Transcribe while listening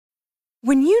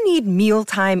When you need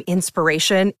mealtime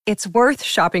inspiration, it's worth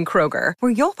shopping Kroger,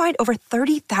 where you'll find over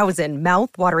 30,000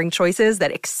 mouth-watering choices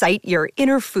that excite your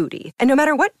inner foodie. And no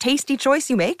matter what tasty choice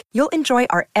you make, you'll enjoy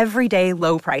our everyday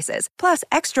low prices, plus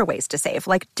extra ways to save,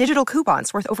 like digital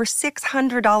coupons worth over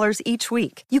 $600 each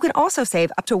week. You can also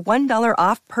save up to $1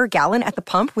 off per gallon at the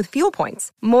pump with fuel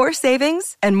points. More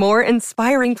savings and more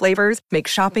inspiring flavors make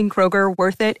shopping Kroger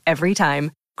worth it every time.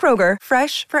 Kroger,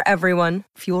 fresh for everyone.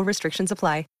 Fuel restrictions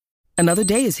apply. Another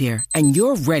day is here, and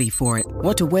you're ready for it.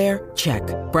 What to wear? Check.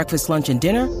 Breakfast, lunch, and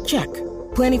dinner? Check.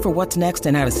 Planning for what's next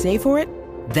and how to save for it?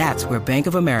 That's where Bank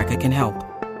of America can help.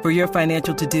 For your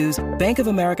financial to-dos, Bank of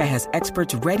America has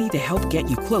experts ready to help get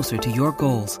you closer to your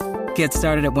goals. Get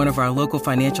started at one of our local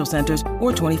financial centers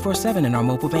or 24/7 in our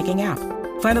mobile banking app.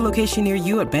 Find a location near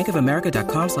you at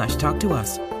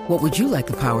bankofamerica.com/talktous. What would you like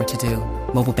the power to do?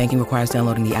 Mobile banking requires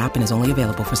downloading the app and is only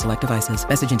available for select devices.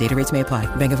 Message and data rates may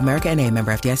apply. Bank of America N.A.,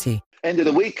 member FDIC. End of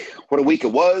the week. What a week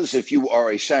it was. If you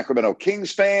are a Sacramento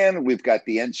Kings fan, we've got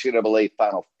the NCAA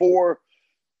Final Four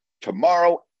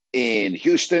tomorrow in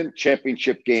Houston.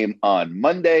 Championship game on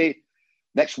Monday.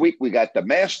 Next week, we got the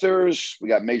Masters. We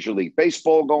got Major League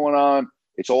Baseball going on.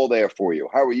 It's all there for you.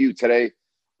 How are you today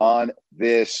on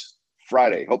this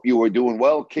Friday? Hope you are doing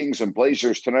well. Kings and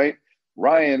Blazers tonight.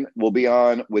 Ryan will be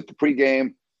on with the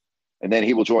pregame, and then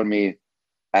he will join me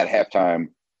at halftime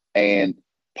and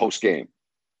postgame.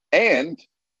 And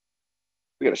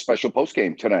we got a special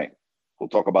postgame tonight. We'll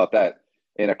talk about that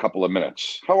in a couple of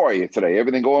minutes. How are you today?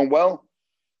 Everything going well?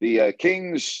 The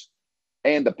Kings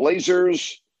and the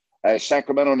Blazers, as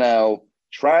Sacramento now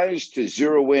tries to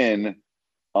zero in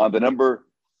on the number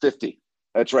 50.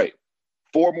 That's right.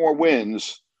 4 more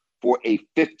wins for a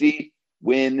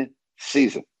 50-win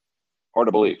season. Hard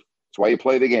to believe. It's why you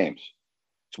play the games.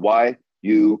 It's why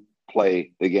you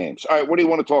play the games. All right, what do you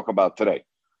want to talk about today?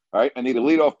 All right, I need a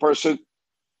leadoff person.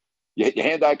 You hit your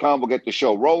hand icon, we'll get the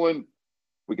show rolling.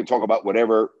 We can talk about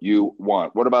whatever you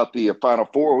want. What about the Final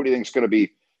Four? Who do you think is going to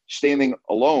be standing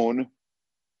alone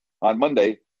on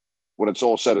Monday when it's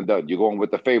all said and done? You going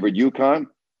with the favorite UConn?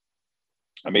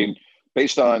 I mean,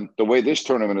 based on the way this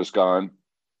tournament has gone,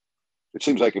 it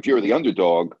seems like if you're the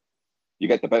underdog, you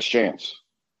got the best chance.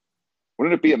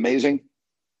 Wouldn't it be amazing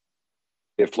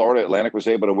if Florida Atlantic was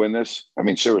able to win this? I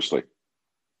mean, seriously.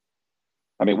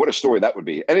 I mean, what a story that would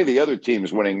be. Any of the other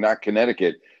teams winning, not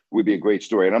Connecticut, would be a great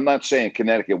story. And I'm not saying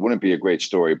Connecticut wouldn't be a great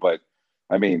story, but,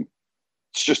 I mean,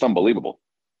 it's just unbelievable.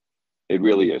 It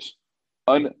really is.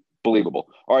 Unbelievable.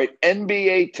 All right,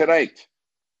 NBA tonight.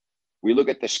 We look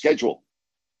at the schedule.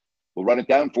 We'll run it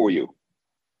down for you.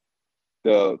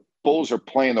 The Bulls are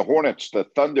playing the Hornets. The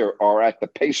Thunder are at the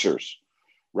Pacers.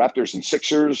 Raptors and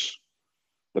Sixers.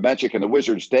 The Magic and the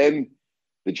Wizards. Then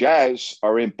the Jazz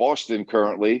are in Boston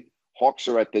currently. Hawks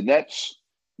are at the Nets,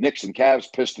 Knicks and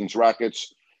Cavs, Pistons,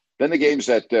 Rockets. Then the games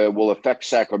that will affect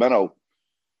Sacramento.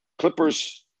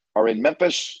 Clippers are in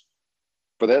Memphis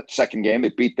for that second game. They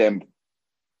beat them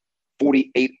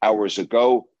 48 hours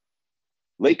ago.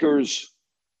 Lakers,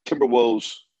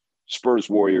 Timberwolves, Spurs,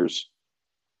 Warriors,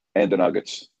 and the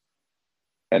Nuggets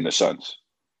and the Suns.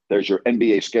 There's your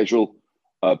NBA schedule.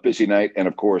 Busy night. And,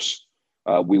 of course,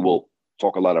 we will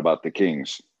talk a lot about the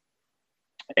Kings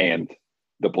and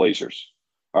the Blazers.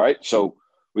 All right, so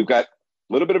we've got a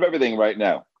little bit of everything right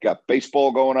now. Got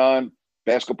baseball going on,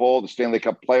 basketball. The Stanley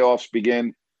Cup playoffs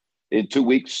begin in 2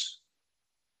 weeks.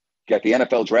 Got the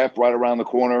NFL draft right around the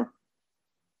corner.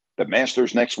 The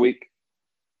Masters next week.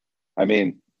 I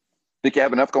mean, think you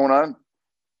have enough going on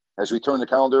as we turn the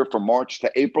calendar from March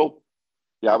to April?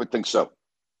 Yeah, I would think so.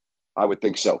 I would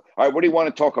think so. All right, what do you want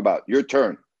to talk about? Your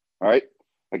turn. All right,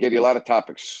 I gave you a lot of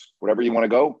topics. Whatever you want to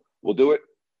go, we'll do it.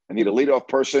 I need a leadoff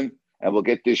person, and we'll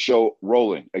get this show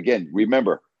rolling. Again,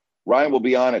 remember, Ryan will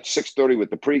be on at 6:30 with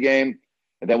the pregame,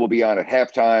 and then we'll be on at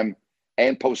halftime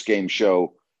and postgame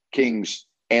show, Kings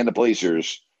and the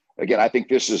Blazers. Again, I think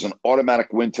this is an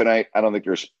automatic win tonight. I don't think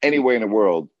there's any way in the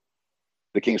world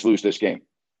the Kings lose this game.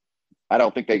 I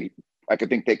could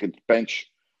think they could bench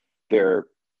their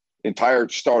entire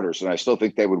starters, and I still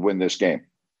think they would win this game.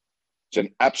 It's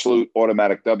an absolute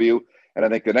automatic W, and I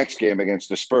think the next game against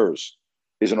the Spurs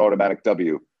is an automatic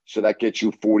W. So that gets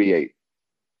you 48.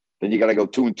 Then you got to go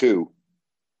 2-2 to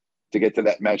get to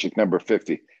that magic number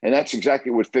 50. And that's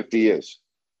exactly what 50 is.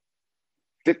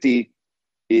 50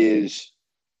 is,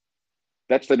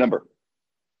 that's the number.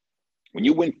 When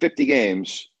you win 50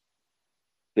 games,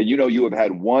 then you know you have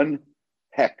had one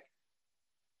heck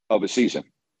of a season.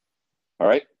 All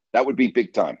right? That would be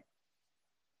big time.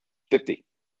 50.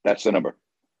 That's the number.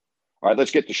 All right, let's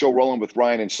get the show rolling with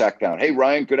Ryan in Sacktown. Hey,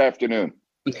 Ryan, good afternoon.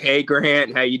 Hey,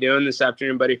 Grant. How you doing this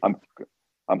afternoon, buddy?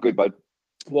 I'm good, bud.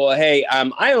 Well, hey,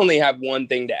 I only have one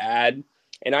thing to add,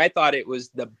 and I thought it was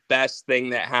the best thing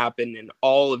that happened in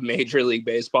all of Major League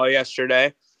Baseball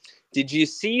yesterday. Did you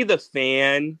see the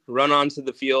fan run onto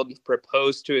the field and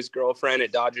propose to his girlfriend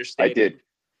at Dodger Stadium? I did.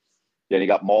 Yeah, he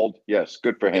got mauled. Yes,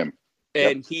 good for him.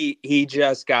 And he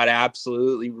just got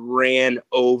absolutely ran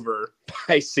over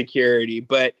by security.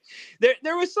 But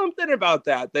there was something about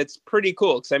that that's pretty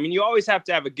cool. Because, I mean, you always have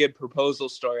to have a good proposal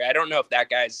story. I don't know if that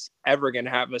guy's ever going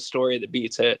to have a story that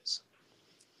beats his.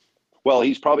 Well,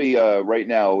 he's probably right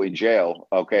now in jail.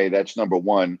 Okay, that's number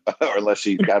one, or unless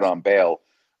he got on bail.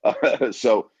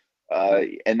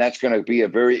 And that's going to be a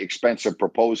very expensive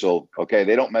proposal. Okay,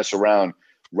 they don't mess around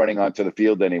running onto the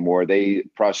field anymore. They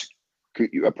prosecute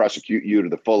you to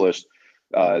the fullest.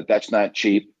 That's not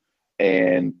cheap,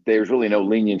 and there's really no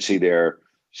leniency there.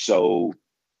 So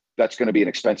that's going to be an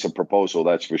expensive proposal,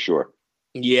 that's for sure.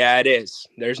 Yeah, it is.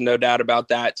 There's no doubt about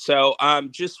that. So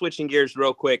just switching gears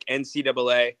real quick,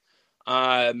 NCAA,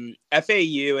 FAU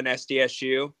and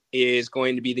SDSU is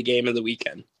going to be the game of the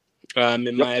weekend,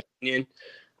 in my opinion.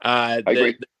 I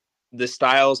agree. The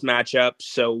styles match up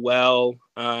so well.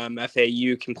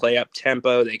 FAU can play up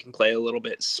tempo. They can play a little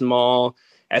bit small.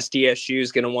 SDSU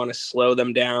is going to want to slow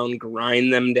them down,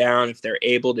 grind them down. If they're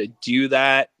able to do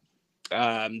that,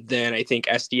 then I think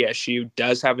SDSU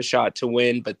does have a shot to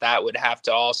win, but that would have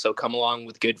to also come along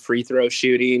with good free throw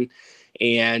shooting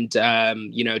and,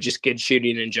 just good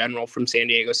shooting in general from San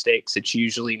Diego State, 'cause it's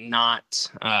usually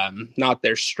not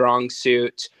their strong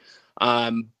suit.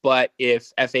 But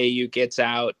if FAU gets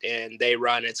out and they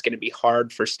run, it's going to be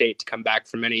hard for State to come back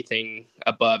from anything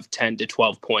above 10 to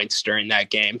 12 points during that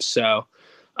game. So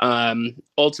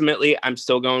ultimately, I'm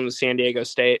still going with San Diego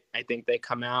State. I think they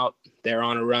come out. They're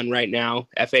on a run right now.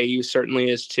 FAU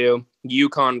certainly is too.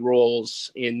 UConn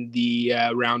rolls in the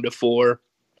round of 4,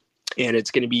 and it's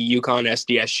going to be UConn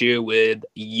SDSU with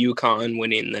UConn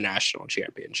winning the national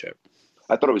championship.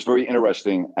 I thought it was very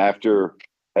interesting after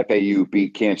FAU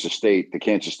beat Kansas State. The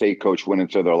Kansas State coach went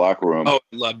into their locker room. Oh,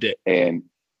 loved it. And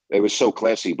it was so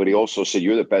classy. But he also said,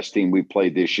 "You're the best team we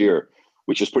played this year,"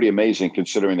 which is pretty amazing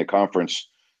considering the conference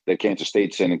that Kansas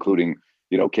State's in, including,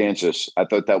 Kansas. I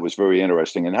thought that was very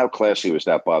interesting. And how classy was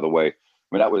that, by the way? I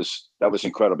mean, that was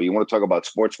incredible. You want to talk about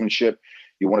sportsmanship?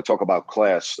 You want to talk about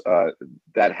class?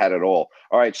 That had it all.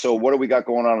 All right. So what do we got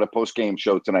going on in the post-game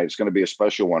show tonight? It's going to be a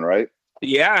special one, right?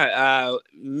 Yeah,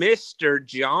 Mr.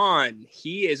 John,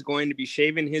 he is going to be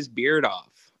shaving his beard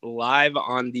off live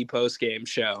on the post-game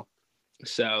show.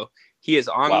 So he is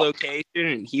on location,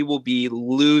 and he will be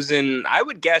losing, I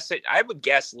would guess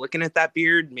looking at that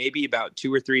beard, maybe about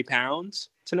 2 or 3 pounds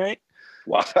tonight.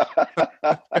 Wow.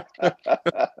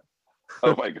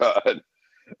 Oh, my God.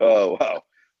 Oh, wow.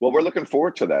 Well, we're looking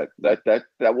forward to that.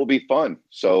 That will be fun.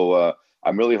 So,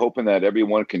 I'm really hoping that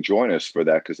everyone can join us for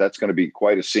that, because that's going to be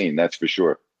quite a scene. That's for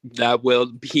sure. That will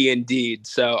be indeed.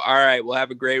 So, all right, we'll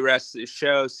have a great rest of the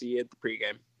show. See you at the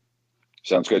pregame.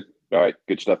 Sounds good. All right,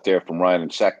 good stuff there from Ryan in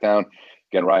Sacktown.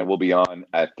 Again, Ryan will be on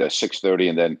at 6:30,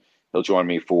 and then he'll join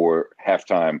me for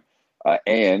halftime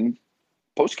and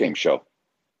post-game show.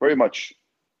 Very much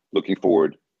looking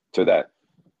forward to that.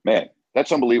 Man,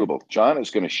 that's unbelievable. John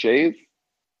is going to shave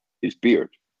his beard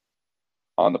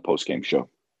on the post-game show.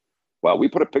 Wow, we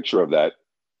put a picture of that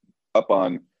up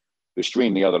on the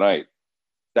stream the other night.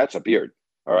 That's a beard,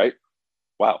 all right?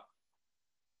 Wow.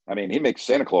 I mean, he makes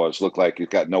Santa Claus look like he's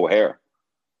got no hair.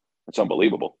 That's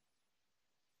unbelievable.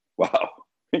 Wow,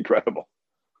 incredible.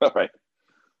 All right,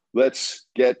 let's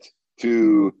get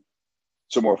to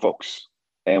some more folks,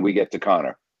 and we get to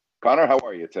Connor. Connor, how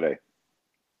are you today?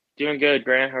 Doing good,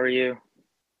 Grant. How are you?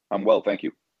 I'm well, thank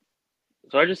you.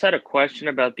 So I just had a question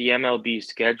about the MLB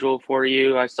schedule for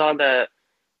you. I saw that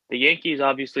the Yankees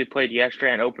obviously played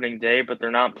yesterday on opening day, but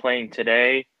they're not playing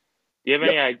today. Do you have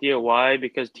any idea why?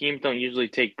 Because teams don't usually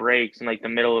take breaks in like the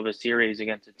middle of a series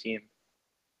against a team.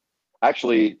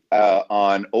 Actually,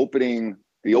 on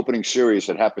the opening series,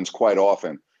 it happens quite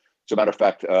often. As a matter of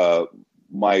fact,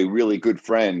 my really good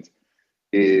friend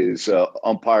is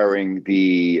umpiring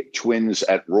the Twins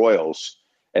at Royals,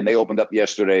 and they opened up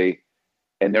yesterday,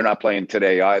 and they're not playing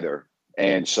today either.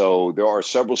 And so there are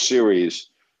several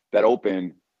series that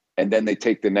open, and then they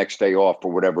take the next day off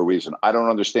for whatever reason. I don't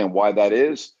understand why that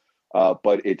is,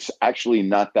 but it's actually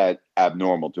not that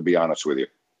abnormal, to be honest with you.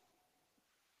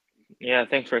 Yeah,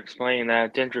 thanks for explaining that.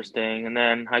 It's interesting. And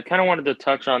then I kind of wanted to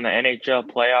touch on the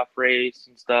NHL playoff race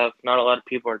and stuff. Not a lot of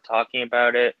people are talking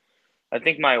about it. I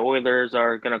think my Oilers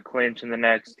are going to clinch in the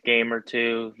next game or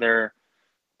two. They're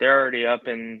already up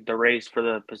in the race for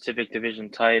the Pacific Division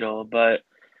title, but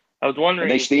I was wondering.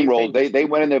 And they steamrolled. They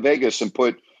went into Vegas and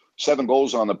put 7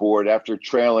 goals on the board after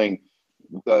trailing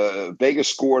Vegas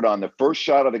scored on the first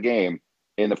shot of the game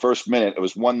in the first minute. It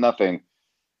was 1-0.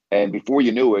 And before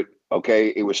you knew it, okay,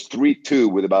 it was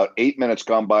 3-2 with about 8 minutes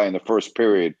gone by in the first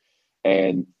period.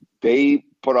 And they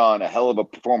put on a hell of a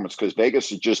performance because Vegas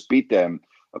had just beat them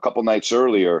a couple nights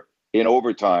earlier in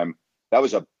overtime. That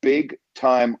was a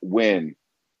big-time win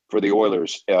for the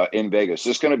Oilers in Vegas.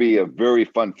 This is going to be a very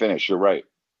fun finish. You're right.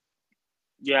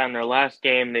 Yeah, in their last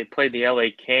game, they played the LA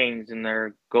Kings, and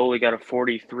their goalie got a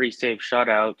 43-save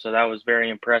shutout, so that was very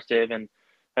impressive, and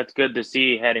that's good to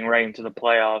see heading right into the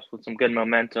playoffs with some good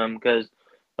momentum because,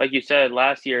 like you said,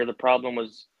 last year the problem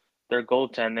was their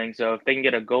goaltending, so if they can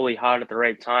get a goalie hot at the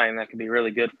right time, that could be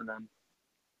really good for them.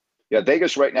 Yeah,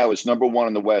 Vegas right now is number one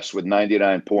in the West with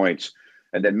 99 points,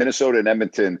 and then Minnesota and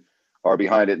Edmonton are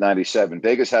behind at 97.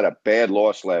 Vegas had a bad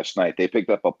loss last night. They picked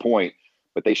up a point,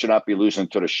 but they should not be losing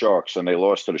to the Sharks, and they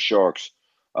lost to the Sharks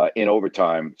in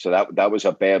overtime. So that was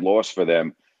a bad loss for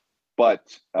them.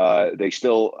 But they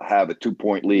still have a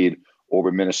 2-point lead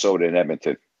over Minnesota and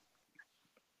Edmonton.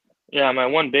 Yeah, my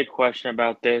one big question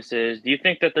about this is, do you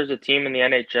think that there's a team in the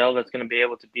NHL that's going to be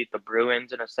able to beat the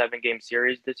Bruins in a 7-game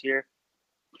series this year?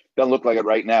 Doesn't look like it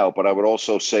right now, but I would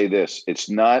also say this. It's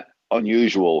not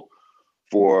unusual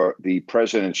for the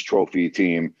President's Trophy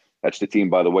team. That's the team,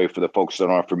 by the way, for the folks that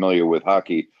aren't familiar with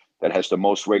hockey, that has the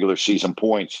most regular season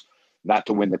points not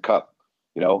to win the cup.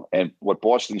 You know, and what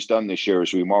Boston's done this year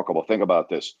is remarkable. Think about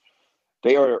this.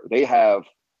 They have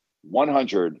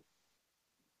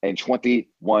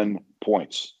 121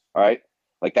 points. All right.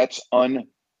 Like that's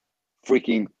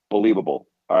unfreaking believable.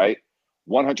 All right.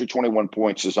 121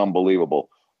 points is unbelievable.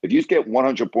 If you get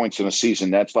 100 points in a season,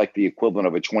 that's like the equivalent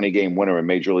of a 20-game winner in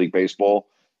Major League Baseball.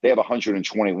 They have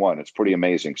 121. It's pretty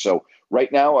amazing. So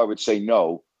right now, I would say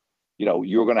no. You know,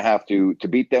 you're going to have to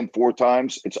beat them 4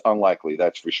 times. It's unlikely.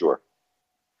 That's for sure.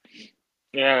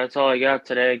 Yeah, that's all I got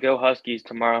today. Go Huskies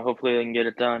tomorrow. Hopefully they can get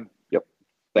it done. Yep.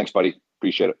 Thanks, buddy.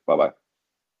 Appreciate it. Bye-bye.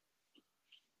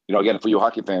 You know, again, for you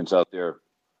hockey fans out there,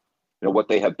 you know, what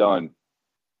they have done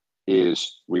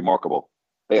is remarkable.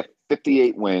 They have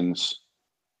 58 wins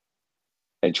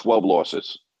and 12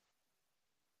 losses.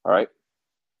 All right?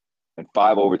 And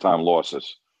 5 overtime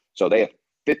losses. So they have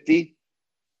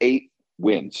 58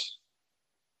 wins.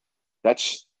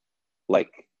 That's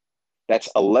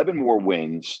 11 more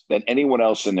wins than anyone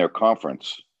else in their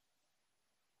conference.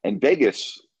 And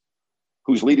Vegas,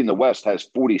 who's leading the West, has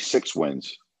 46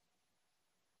 wins.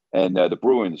 And the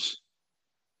Bruins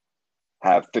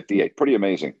have 58. Pretty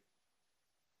amazing.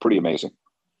 Pretty amazing.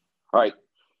 All right.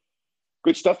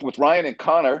 Good stuff with Ryan and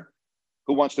Connor.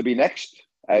 Who wants to be next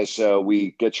as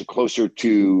we get you closer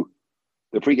to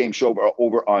the pregame show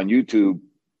over on YouTube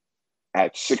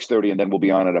at 6:30, and then we'll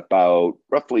be on at about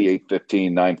roughly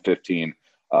 8:15, 9:15,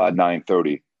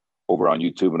 9:30 over on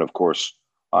YouTube, and of course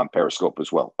on Periscope as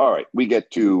well. All right, we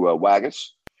get to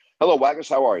Waggus. Hello, Waggus.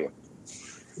 How are you?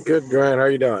 Good, Grant. How are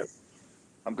you doing?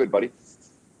 I'm good, buddy.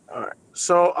 All right.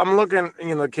 So I'm looking.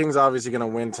 The Kings obviously going to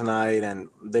win tonight, and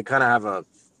they kind of have a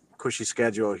cushy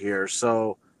schedule here.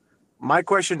 So my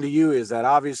question to you is that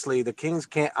obviously the Kings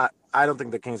can't. I don't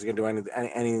think the Kings are going to do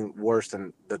any worse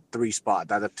than the 3 spot.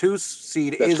 Now the 2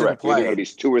 seed That's is correct. in play. Either of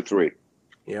these 2 or 3.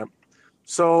 Yep.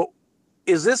 So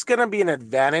is this going to be an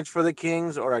advantage for the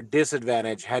Kings or a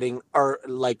disadvantage heading or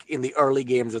like in the early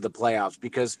games of the playoffs?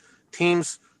 Because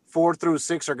teams 4 through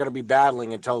 6 are going to be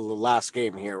battling until the last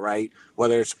game here, right?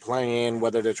 Whether it's playing,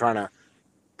 whether they're trying to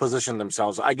position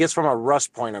themselves. I guess from a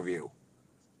rust point of view.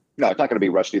 No, it's not going to be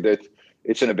rusty.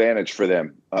 It's an advantage for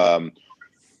them.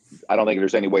 I don't think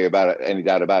there's any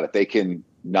doubt about it. They can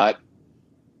not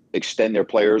extend their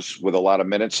players with a lot of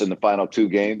minutes in the final 2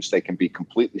 games. They can be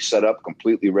completely set up,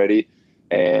 completely ready,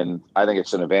 and I think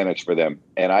it's an advantage for them.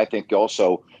 And I think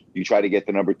also you try to get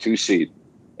the number 2 seed,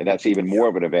 and that's even more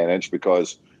of an advantage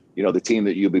because, you know, the team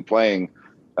that you'll be playing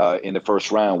in the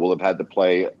first round will have had to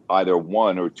play either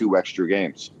 1 or 2 extra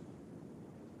games.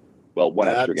 Well, one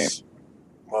extra game.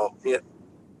 Well, yeah.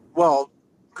 Well,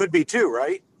 could be 2,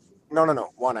 right? No.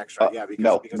 1 extra. Yeah.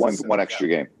 Because one extra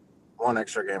game. 1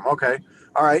 extra game. Okay.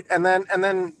 All right. And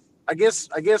then I guess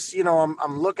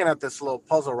I'm looking at this little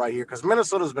puzzle right here because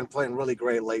Minnesota's been playing really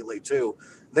great lately too.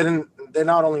 They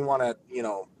not only won at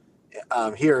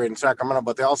here in Sacramento,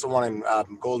 but they also won in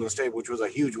Golden State, which was a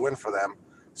huge win for them.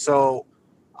 So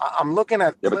I'm looking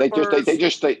at but they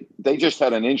just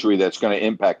had an injury that's going to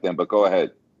impact them. But go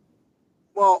ahead.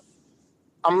 Well,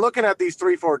 I'm looking at these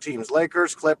 3-4 teams: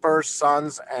 Lakers, Clippers,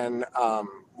 Suns, and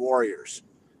Warriors.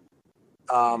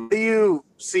 How do you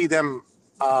see them?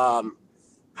 How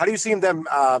do you see them?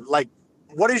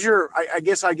 What is your? I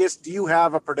guess. Do you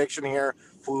have a prediction here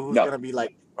for who's going to be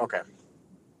like? Okay.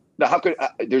 Now, how could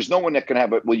there's no one that can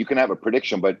have you can have a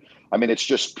prediction, but I mean, it's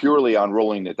just purely on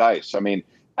rolling the dice. I mean,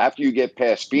 after you get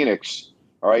past Phoenix,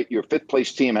 all right, your fifth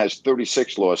place team has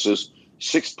 36 losses,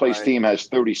 sixth place team has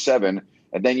 37,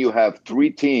 and then you have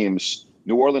three teams,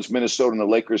 New Orleans, Minnesota, and the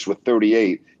Lakers with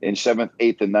 38 in seventh,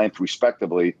 eighth, and ninth,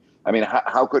 respectively. I mean,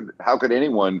 how could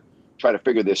anyone try to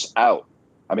figure this out?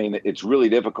 I mean, it's really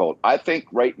difficult. I think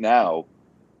right now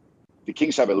the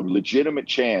Kings have a legitimate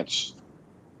chance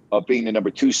of being the number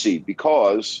 2 seed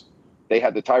because they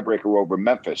had the tiebreaker over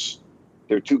Memphis.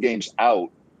 They're 2 games out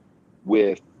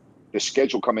with the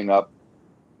schedule coming up.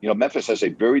 You know, Memphis has a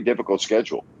very difficult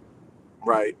schedule.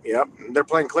 Right. Yep. They're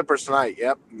playing Clippers tonight.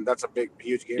 Yep. That's a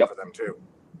huge game for them too.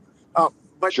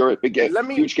 But sure, big game,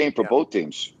 huge game for both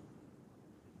teams.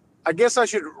 I guess I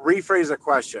should rephrase the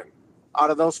question. Out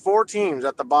of those 4 teams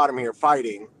at the bottom here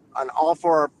fighting, and all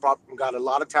 4 got a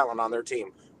lot of talent on their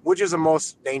team, which is the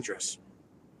most dangerous?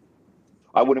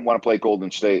 I wouldn't want to play Golden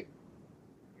State.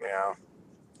 Yeah,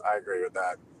 I agree with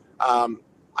that.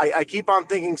 I keep on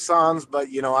thinking Suns, but,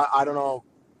 I don't know.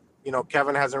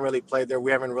 Kevin hasn't really played there.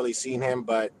 We haven't really seen him,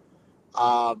 but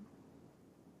I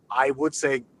would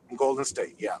say Golden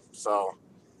State, yeah. So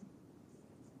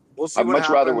we'll see what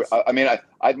happens.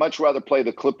 I'd much rather play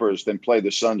the Clippers than play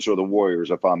the Suns or the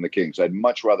Warriors if I'm the Kings. I'd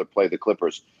much rather play the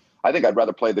Clippers. I think I'd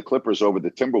rather play the Clippers over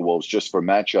the Timberwolves just for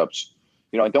matchups.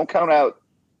 And don't count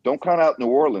out New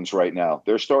Orleans right now.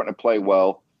 They're starting to play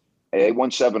well. They won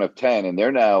 7 of 10, and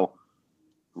they're now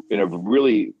in a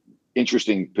really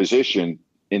interesting position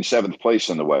in 7th place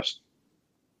in the West.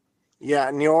 Yeah,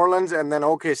 New Orleans and then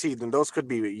OKC. Then those could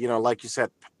be, like you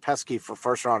said, pesky for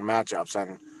first-round matchups.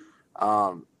 And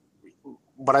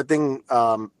but I think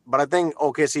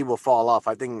OKC will fall off.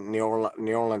 I think New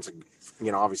Orleans,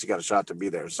 obviously got a shot to be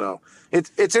there. So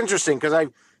it's interesting because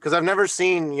I've never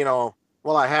seen,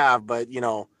 well, I have, but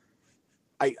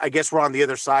I guess we're on the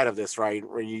other side of this, right?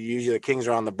 Where usually the Kings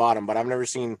are on the bottom, but I've never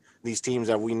seen these teams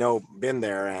that we know been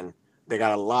there, and they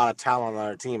got a lot of talent on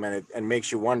their team, and it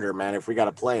makes you wonder, man, if we got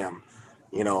to play them,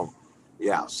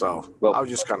 Yeah, so I was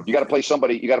just kind of. You got to play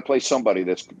somebody. You got to play somebody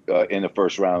that's in the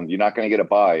first round. You're not going to get a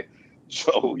bye,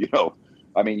 so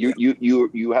I mean, you're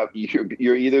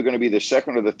either going to be the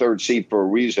second or the third seed for a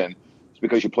reason. It's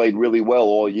because you played really well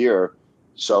all year.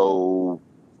 So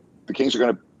the Kings are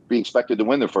going to be expected to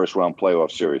win the first round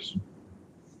playoff series,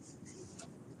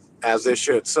 as they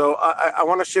should. So I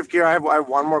want to shift gear. I have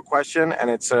one more question, and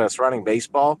it's surrounding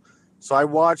baseball. So I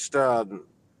watched a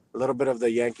little bit of the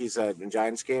Yankees and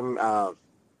Giants game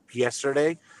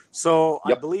yesterday. So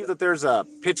I believe that there's a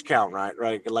pitch count, right?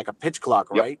 Like a pitch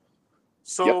clock, right?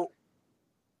 So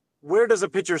where does a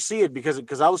pitcher see it?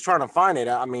 Because I was trying to find it.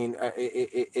 I mean,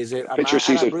 is it? The pitcher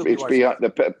sees it. It's beyond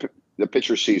the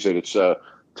pitcher sees it. It's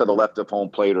to the left of home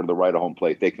plate or to the right of home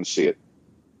plate. They can see it.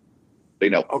 They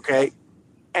know. Okay.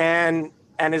 And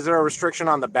is there a restriction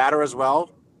on the batter as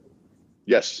well?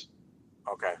 Yes.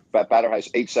 Okay. That batter has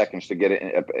 8 seconds to get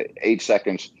it. 8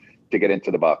 seconds to get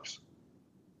into the box.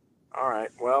 All right.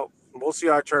 Well, we'll see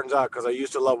how it turns out because I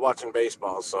used to love watching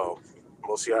baseball. So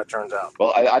we'll see how it turns out.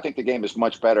 Well, I think the game is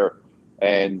much better,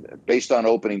 and based on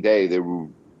opening day, the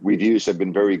reviews have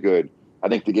been very good. I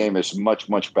think the game is much,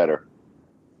 much better,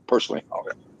 personally.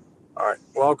 Okay. All right.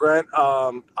 Well, Grant,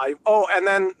 and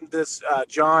then this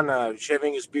John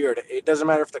shaving his beard. It doesn't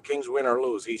matter if the Kings win or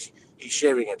lose. He's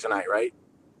shaving it tonight, right?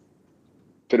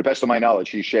 To the best of my knowledge,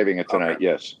 he's shaving it tonight. Okay.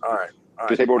 Yes. All right.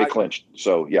 Because they've already clinched.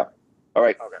 So yeah. All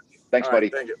right. Okay. Thanks, buddy.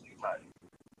 Thank you. Bye.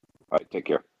 All right. Take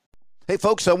care. Hey,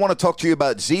 folks, I want to talk to you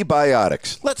about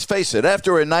Z-Biotics. Let's face it,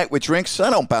 after a night with drinks, I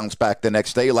don't bounce back the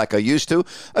next day like I used to.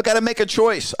 I got to make a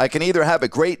choice. I can either have a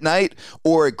great night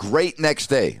or a great next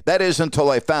day. That is until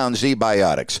I found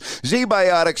Z-Biotics.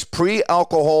 Z-Biotics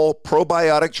pre-alcohol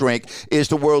probiotic drink is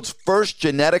the world's first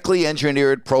genetically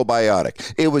engineered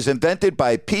probiotic. It was invented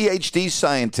by PhD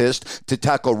scientists to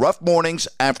tackle rough mornings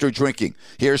after drinking.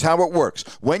 Here's how it works.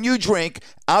 When you drink,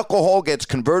 alcohol gets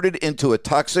converted into a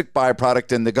toxic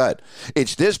byproduct in the gut.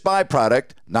 It's this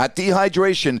byproduct, not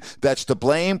dehydration, that's to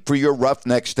blame for your rough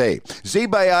next day.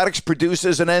 Z-Biotics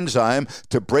produces an enzyme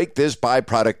to break this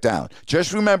byproduct down.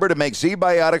 Just remember to make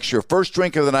Z-Biotics your first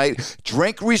drink of the night.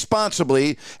 Drink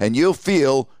responsibly, and you'll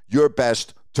feel your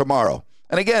best tomorrow.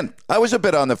 And again, I was a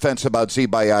bit on the fence about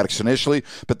Z-Biotics initially,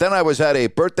 but then I was at a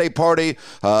birthday party.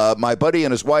 My buddy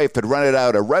and his wife had rented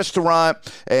out a restaurant,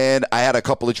 and I had a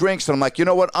couple of drinks, and I'm like, you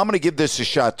know what? I'm going to give this a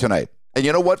shot tonight. And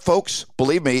you know what, folks?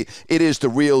 Believe me, it is the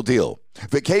real deal.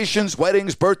 Vacations,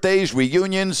 weddings, birthdays,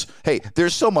 reunions. Hey,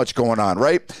 there's so much going on,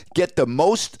 right? Get the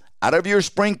most out of your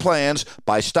spring plans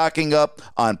by stocking up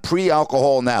on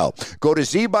pre-alcohol now. Go to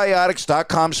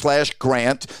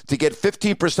zbiotics.com/Grant to get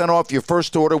 15% off your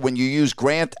first order when you use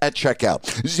Grant at checkout.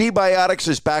 ZBiotics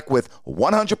is back with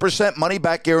 100%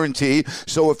 money-back guarantee,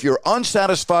 so if you're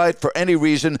unsatisfied for any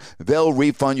reason, they'll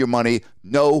refund your money,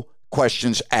 no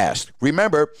questions asked.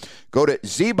 Remember, go to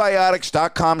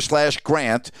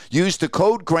zbiotics.com/Grant. Use the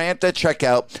code GRANT at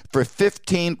checkout for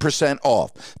 15%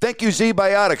 off. Thank you,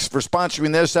 ZBiotics, for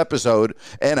sponsoring this episode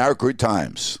and our good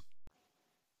times.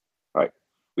 All right.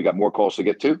 We got more calls to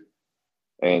get to,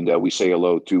 and we say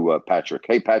hello to Patrick.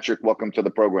 Hey, Patrick, welcome to the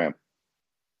program.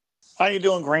 How you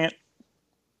doing, Grant?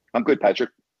 I'm good,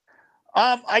 Patrick.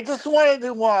 I just wanted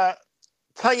to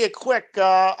tell you quick.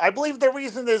 I believe the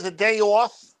reason there's a day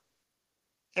off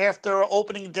after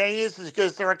opening day is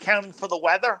because they're accounting for the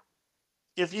weather.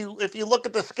 If you look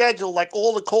at the schedule, like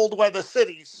all the cold weather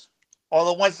cities are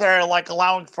the ones that are like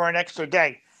allowing for an extra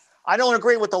day. I don't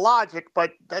agree with the logic,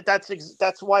 but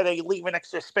that's why they leave an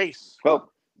extra space.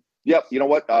 Well, yep. You know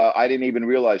what? I didn't even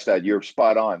realize that. You're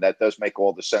spot on. That does make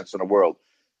all the sense in the world.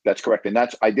 That's correct. And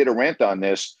I did a rant on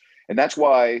this, and that's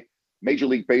why Major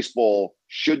League Baseball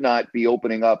should not be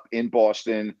opening up in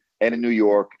Boston and in New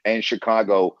York and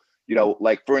Chicago. You know,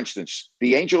 like, for instance,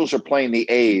 the Angels are playing the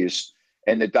A's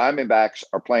and the Diamondbacks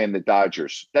are playing the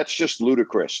Dodgers. That's just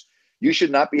ludicrous. You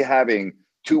should not be having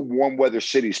two warm weather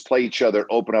cities play each other,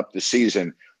 open up the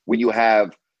season when you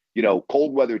have, you know,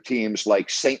 cold weather teams like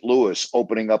St. Louis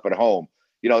opening up at home.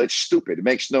 You know, it's stupid. It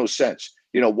makes no sense.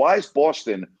 You know, why is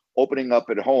Boston opening up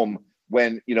at home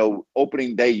when, you know,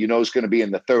 opening day, you know, is going to be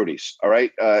in the 30s? All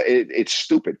right. It's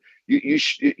stupid. You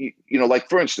know, like,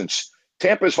 for instance,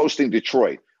 Tampa is hosting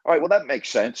Detroit. All right, well, that makes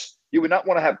sense. You would not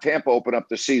want to have Tampa open up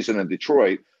the season in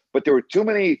Detroit, but there are too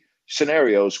many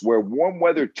scenarios where warm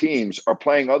weather teams are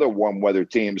playing other warm weather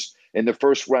teams in the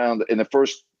first round, in the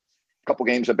first couple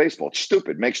games of baseball. It's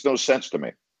stupid. Makes no sense to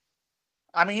me.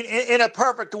 I mean, in a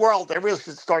perfect world, they really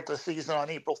should start the season on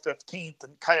April 15th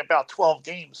and cut about 12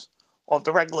 games of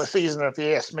the regular season, if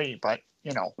you ask me. But,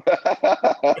 you know,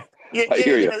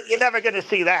 you're never going to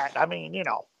see that. I mean, you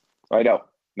know. I know.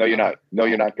 No, you're not. No,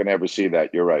 you're not going to ever see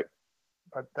that. You're right.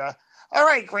 But all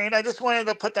right, Grant, I just wanted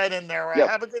to put that in there. Yep.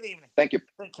 Have a good evening. Thank you.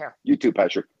 Take care. You too,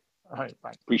 Patrick. All right,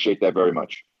 bye. Appreciate that very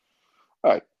much.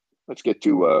 All right, let's get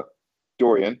to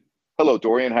Dorian. Hello,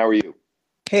 Dorian. How are you?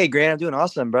 Hey, Grant. I'm doing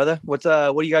awesome, brother. What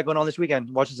do you got going on this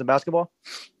weekend? Watching some basketball?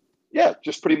 Yeah,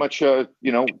 just pretty much, you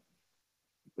know,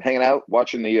 hanging out,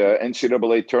 watching the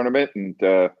NCAA tournament, and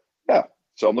yeah,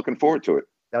 so I'm looking forward to it.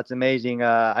 That's amazing.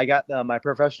 I got my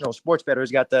professional sports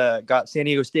bettors got San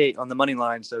Diego State on the money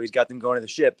line, so he's got them going to the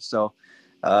ship. So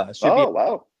should be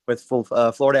wow. With full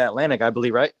Florida Atlantic, I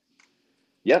believe, right?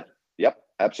 Yep,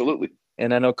 absolutely.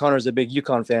 And I know Connor's a big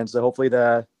UConn fan, so hopefully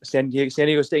the San Diego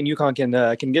State and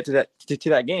UConn can get to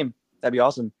that game. That'd be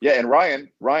awesome. Yeah, and Ryan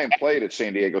played at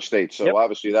San Diego State, so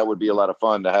obviously that would be a lot of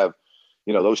fun to have,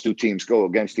 you know, those two teams go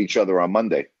against each other on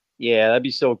Monday. Yeah, that'd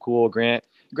be so cool, Grant.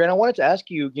 Grant, I wanted to ask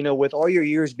you, you know, with all your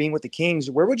years being with the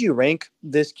Kings, where would you rank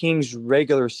this Kings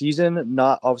regular season?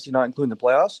 Obviously not including the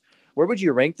playoffs. Where would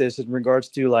you rank this in regards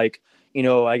to, like, you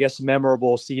know, I guess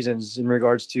memorable seasons in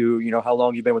regards to, you know, how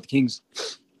long you've been with the Kings?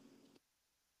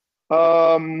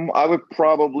 I would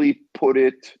probably put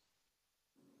it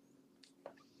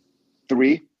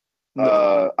 3.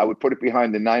 I would put it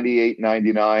behind the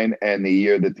 98-99 and the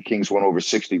year that the Kings went over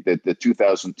 60, the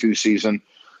 2002 season,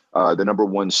 the number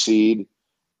 1 seed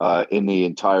in the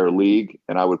entire league.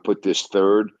 And I would put this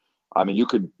 3rd. I mean, you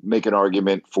could make an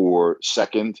argument for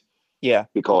 2nd. Yeah.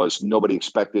 Because nobody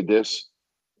expected this.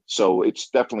 So it's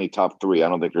definitely top 3. I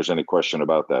don't think there's any question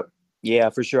about that.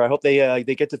 Yeah, for sure. I hope they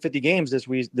get to 50 games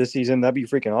this season. That'd be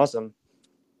freaking awesome.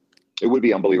 It would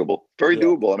be unbelievable. Very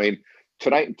doable. I mean,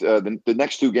 tonight, the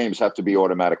next 2 games have to be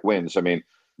automatic wins. I mean,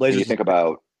 when you think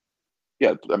about,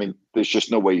 I mean, there's just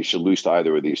no way you should lose to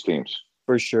either of these teams.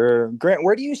 For sure. Grant,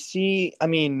 where do you see, I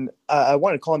mean, I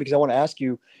want to call him because I want to ask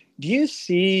you, do you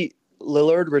see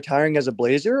Lillard retiring as a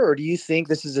Blazer, or do you think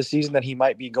this is a season that he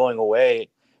might be going away?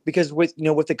 Because with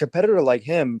a competitor like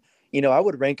him, you know, I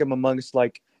would rank him amongst,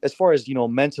 like, as far as, you know,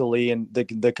 mentally and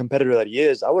the competitor that he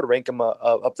is, I would rank him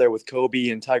up there with Kobe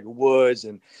and Tiger Woods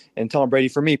and Tom Brady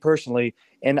for me personally.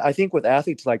 And I think with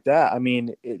athletes like that, I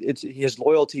mean, it's his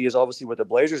loyalty is obviously with the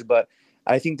Blazers, but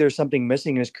I think there's something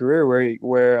missing in his career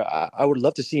where I would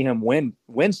love to see him win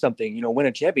something, you know, win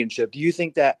a championship. Do you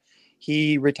think that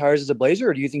he retires as a Blazer,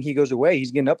 or do you think he goes away?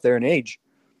 He's getting up there in age.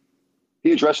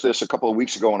 He addressed this a couple of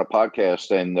weeks ago on a podcast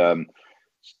and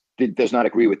does not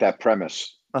agree with that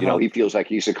premise. You know, he feels like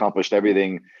he's accomplished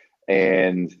everything,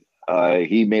 and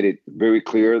he made it very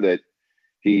clear that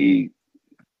he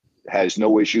has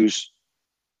no issues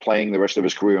playing the rest of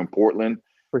his career in Portland.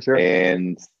 For sure.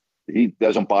 And he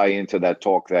doesn't buy into that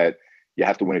talk that you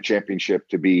have to win a championship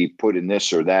to be put in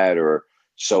this or that. Or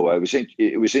so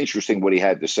it was interesting what he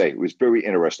had to say. It was very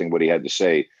interesting what he had to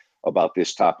say about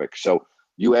this topic. So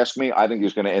you ask me, I think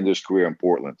he's going to end his career in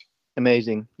Portland.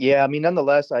 Amazing. Yeah, I mean,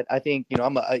 nonetheless, I think,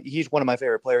 he's one of my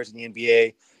favorite players in the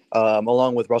NBA,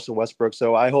 along with Russell Westbrook.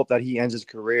 So I hope that he ends his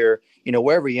career,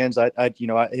 wherever he ends,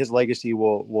 his legacy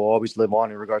will always live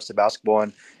on in regards to basketball.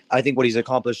 And I think what he's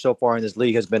accomplished so far in this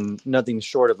league has been nothing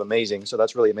short of amazing. So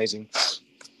that's really amazing.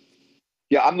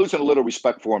 Yeah, I'm losing a little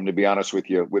respect for him, to be honest with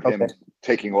you, with him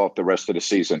taking off the rest of the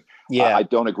season. Yeah. I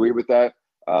don't agree with that.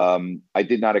 I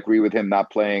did not agree with him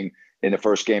not playing in the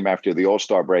first game after the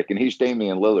All-Star break. And he's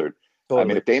Damian Lillard. Totally. I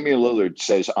mean, if Damian Lillard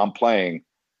says I'm playing,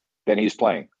 then he's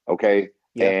playing. Okay.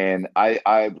 Yeah. And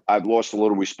I've lost a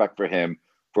little respect for him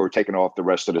for taking off the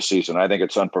rest of the season. I think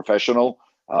it's unprofessional.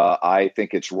 I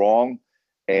think it's wrong.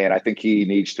 And I think he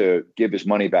needs to give his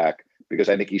money back, because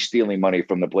I think he's stealing money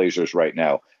from the Blazers right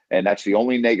now. And that's the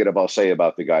only negative I'll say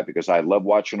about the guy, because I love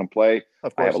watching him play.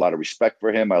 I have a lot of respect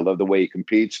for him. I love the way he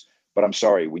competes. But I'm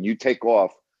sorry, when you take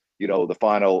off, the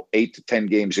final 8 to 10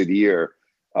 games of the year,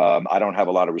 I don't have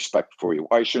a lot of respect for you.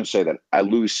 I shouldn't say that. I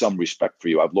lose some respect for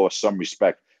you. I've lost some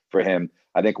respect for him.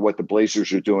 I think what the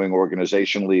Blazers are doing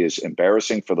organizationally is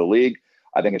embarrassing for the league.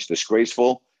 I think it's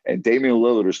disgraceful. And Damian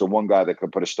Lillard is the one guy that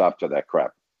could put a stop to that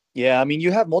crap. Yeah, I mean,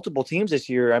 you have multiple teams this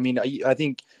year. I mean, I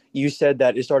think you said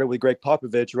that it started with Greg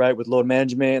Popovich, right, with load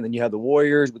management, and then you have the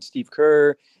Warriors with Steve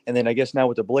Kerr, and then I guess now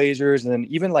with the Blazers, and then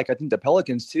even I think the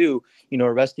Pelicans too,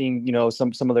 resting,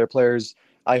 some of their players.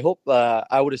 I hope,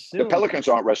 I would assume. The Pelicans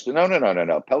aren't resting.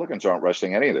 No. Pelicans aren't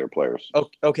resting any of their players.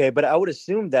 Okay, but I would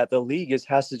assume that the league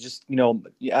has to just,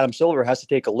 Adam Silver has to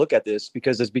take a look at this,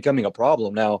 because it's becoming a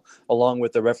problem now, along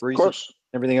with the referees and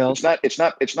everything else. It's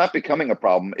not becoming a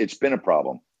problem. It's been a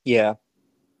problem. Yeah.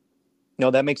 No,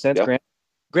 that makes sense, Yep.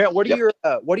 Grant, what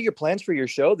are your plans for your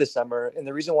show this summer? And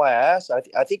the reason why I asked,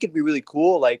 I think it'd be really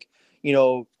cool.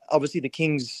 Obviously the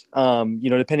Kings,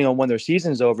 depending on when their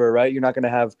season's over, right? You're not going to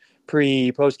have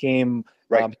post game,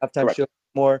 halftime show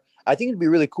more. I think it'd be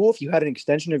really cool if you had an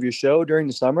extension of your show during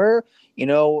the summer,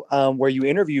 where you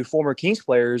interview former Kings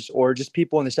players or just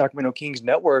people in the Sacramento Kings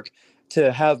network to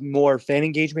have more fan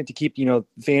engagement, to keep,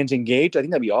 fans engaged. I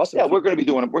think that'd be awesome. Yeah, we're going to be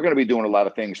doing a lot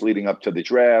of things leading up to the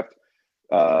draft,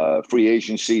 free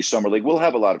agency, summer league. We'll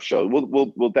have a lot of shows.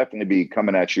 We'll definitely be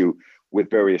coming at you with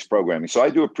various programming. So I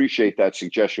do appreciate that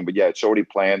suggestion, but yeah, it's already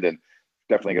planned and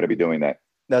definitely going to be doing that.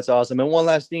 That's awesome. And one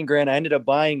last thing, Grant, I ended up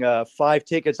buying 5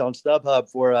 tickets on StubHub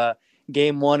for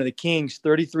game 1 of the Kings,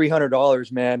 $3,300,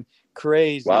 man.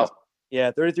 Crazy. Wow.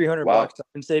 Yeah, $3,300 bucks.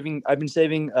 I've been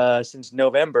saving since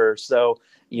November. So,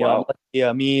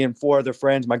 me and 4 other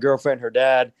friends, my girlfriend, her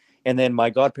dad, and then my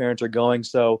godparents are going.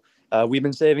 So we've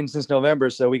been saving since November.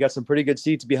 So we got some pretty good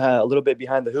seats a little bit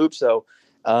behind the hoop. So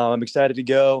I'm excited to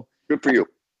go. Good for you.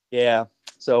 Yeah.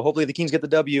 So hopefully the Kings get the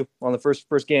W on the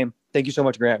first game. Thank you so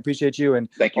much, Grant. Appreciate you. And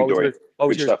thank you, Dory.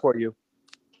 Always here to support you.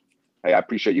 Hey, I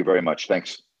appreciate you very much.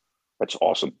 Thanks. That's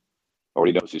awesome.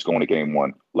 Already knows he's going to game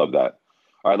 1. Love that.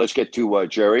 All right, let's get to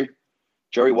Jerry.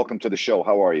 Jerry, welcome to the show.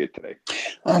 How are you today?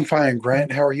 I'm fine,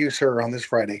 Grant. How are you, sir, on this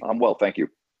Friday? I'm well, thank you.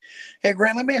 Hey,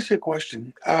 Grant, let me ask you a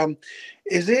question.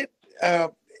 Is it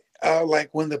like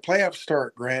when the playoffs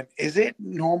start, Grant, is it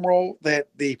normal that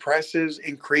the prices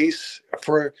increase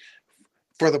for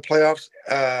the playoffs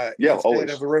instead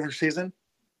always. of the regular season?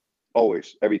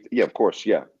 Always. Of course,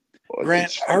 yeah.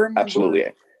 Grant, I remember. Absolutely.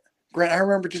 Grant, I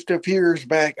remember just a few years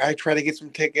back, I tried to get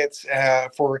some tickets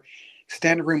for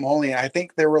standard room only. I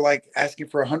think they were asking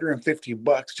for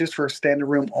 $150 just for standard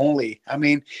room only. I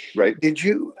mean, right. Did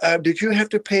you have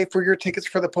to pay for your tickets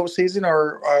for the postseason,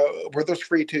 or were those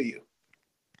free to you?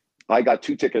 I got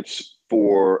 2 tickets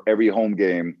for every home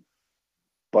game,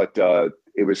 but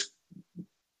it was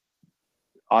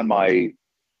on my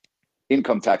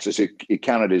income taxes. It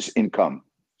counted as income.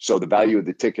 So the value of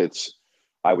the tickets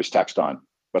I was taxed on,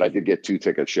 but I did get 2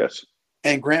 tickets. Yes.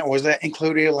 And Grant, was that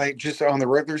included just on the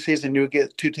regular season? You would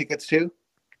get 2 tickets too?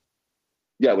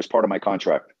 Yeah, it was part of my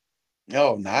contract.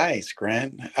 Oh, nice,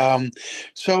 Grant.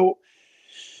 So,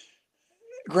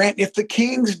 Grant, if the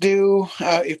Kings do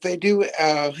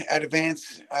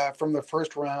advance from the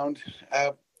first round,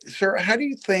 sir, how do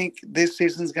you think this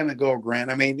season's going to go, Grant?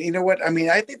 I mean, you know what? I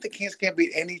mean, I think the Kings can't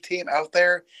beat any team out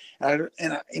there, and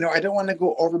I don't want to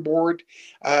go overboard,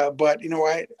 but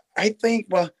I think,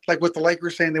 well, like with the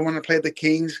Lakers saying they want to play the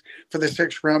Kings for the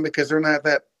 6th round because they're not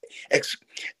that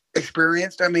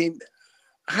experienced. I mean,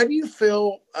 how do you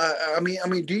feel? I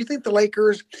mean, do you think the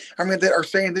Lakers? I mean, they are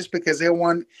saying this because they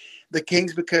want the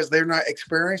Kings because they're not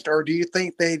experienced, or do you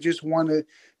think they just want to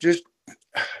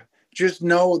just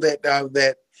know that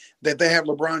that they have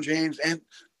LeBron James and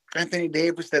Anthony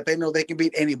Davis, that they know they can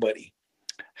beat anybody?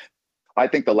 I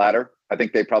think the latter. I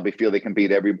think they probably feel they can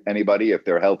beat anybody if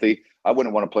they're healthy. I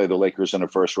wouldn't want to play the Lakers in the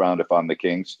first round if I'm the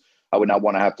Kings. I would not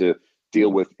want to have to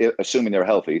deal with, assuming they're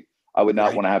healthy, I would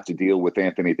not want to have to deal with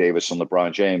Anthony Davis and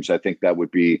LeBron James. I think that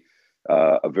would be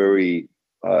a very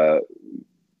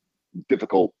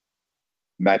difficult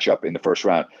matchup in the first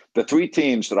round. The three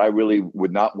teams that I really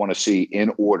would not want to see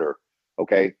in order,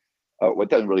 okay, it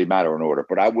doesn't really matter in order,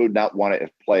 but I would not want to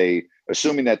play,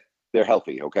 assuming that they're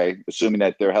healthy, okay, assuming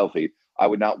that they're healthy, I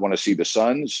would not want to see the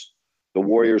Suns, the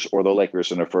Warriors, or the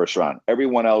Lakers in the first round.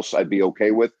 Everyone else I'd be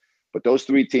okay with, but those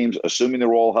three teams, assuming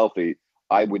they're all healthy,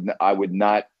 I would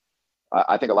not.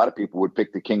 I think a lot of people would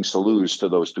pick the Kings to lose to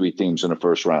those three teams in the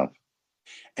first round.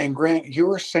 And Grant, you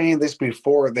were saying this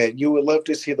before, that you would love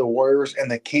to see the Warriors and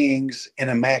the Kings in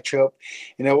a matchup.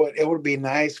 You know what? It would be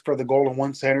nice for the Golden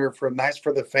One Center, nice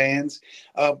for the fans.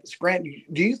 Grant,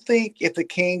 do you think if the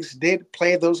Kings did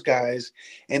play those guys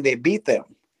and they beat them,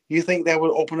 you think that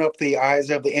would open up the eyes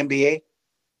of the NBA?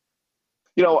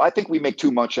 You know, I think we make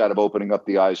too much out of opening up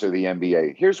the eyes of the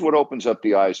NBA. Here's what opens up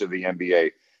the eyes of the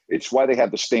NBA. It's why they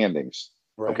have the standings,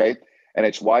 okay? And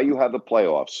it's why you have the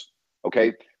playoffs,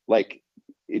 okay? Like,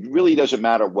 it really doesn't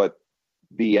matter what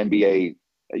the NBA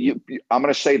I'm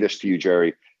going to say this to you,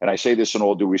 Jerry, and I say this in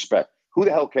all due respect. Who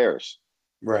the hell cares?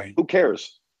 Right. Who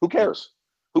cares? Who cares?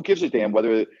 Who gives a damn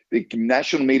whether the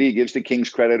national media gives the Kings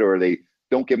credit or they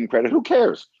don't give them credit? Who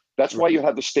cares? That's why you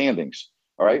have the standings,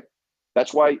 all right?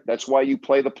 That's why you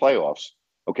play the playoffs,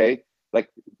 okay? Like,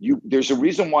 there's a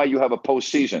reason why you have a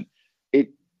postseason. It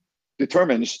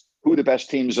determines who the best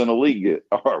teams in the league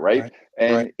are, right?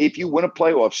 And if you win a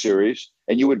playoff series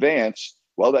and you advance,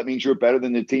 well, that means you're better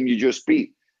than the team you just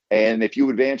beat. And if you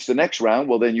advance the next round,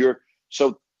 well, then you're –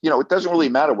 so, it doesn't really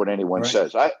matter what anyone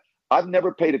says. I've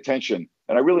never paid attention,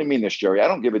 and I really mean this, Jerry. I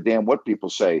don't give a damn what people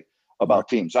say about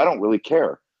teams. I don't really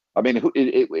care. I mean,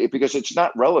 because it's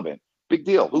not relevant. Big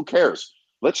deal. Who cares?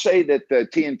 Let's say that the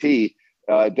TNT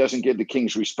doesn't give the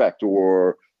Kings respect,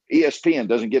 or ESPN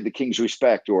doesn't give the Kings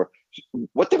respect, or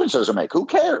what difference does it make? Who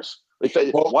cares?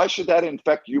 Why should that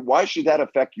affect you? Why should that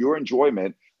affect your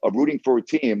enjoyment of rooting for a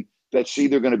team that's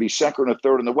either going to be second or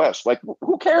third in the West? Like,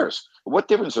 who cares? What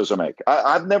difference does it make?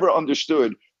 I've never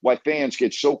understood why fans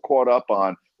get so caught up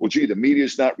on, well, gee, the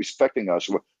media's not respecting us.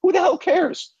 Who the hell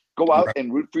cares? Go out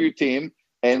and root for your team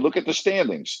and look at the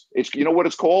standings. It's, you know what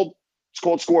it's called? It's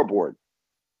called scoreboard.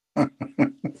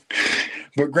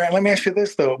 But Grant, let me ask you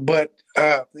this though. But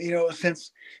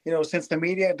since the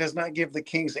media does not give the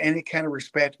Kings any kind of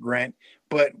respect, Grant,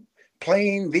 but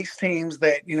playing these teams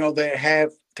that that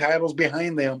have titles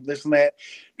behind them, this and that,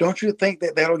 don't you think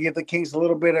that that'll give the Kings a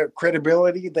little bit of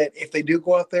credibility that if they do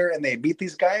go out there and they beat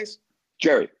these guys?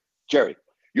 Jerry,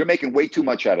 you're making way too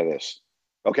much out of this.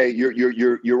 Okay,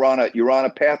 you're on a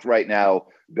path right now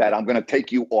that I'm going to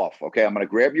take you off. Okay, I'm going to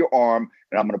grab your arm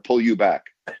and I'm going to pull you back.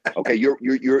 Okay,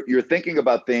 you're thinking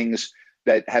about things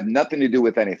that have nothing to do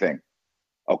with anything.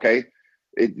 Okay,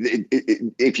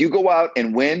 if you go out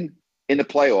and win in the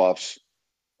playoffs,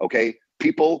 okay,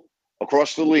 people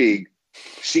across the league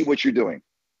see what you're doing.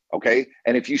 Okay,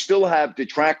 and if you still have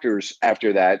detractors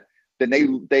after that, then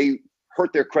they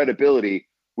hurt their credibility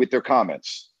with their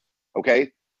comments.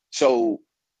 Okay, so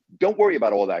don't worry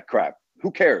about all that crap.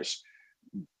 Who cares?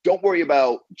 Don't worry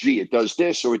about, gee, it does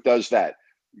this or it does that.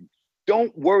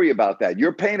 Don't worry about that.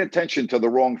 You're paying attention to the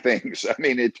wrong things. I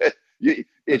mean,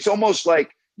 it's almost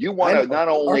like you want to not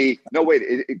only – no, wait.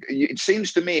 It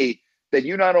seems to me that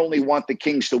you not only want the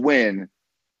Kings to win,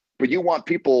 but you want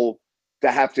people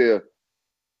to have to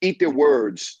eat their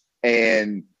words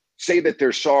and say that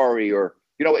they're sorry, or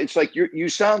it's like you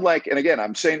sound like – and again,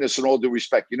 I'm saying this in all due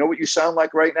respect. You know what you sound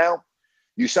like right now?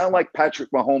 You sound like Patrick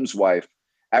Mahomes' wife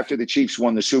after the Chiefs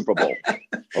won the Super Bowl.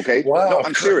 Okay? Wow. No,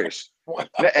 I'm serious. Wow.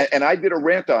 And I did a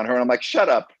rant on her, and I'm like, shut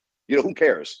up. Who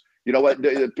cares? You know what?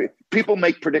 People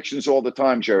make predictions all the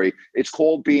time, Jerry. It's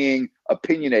called being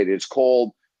opinionated. It's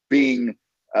called being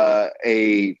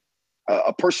a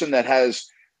person that has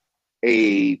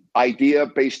a idea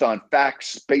based on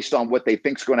facts, based on what they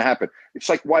think is going to happen. It's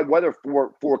like why weather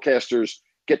forecasters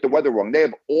get the weather wrong. They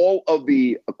have all of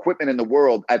the equipment in the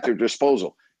world at their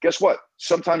disposal. Guess what?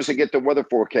 Sometimes they get the weather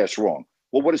forecast wrong.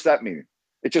 Well, what does that mean?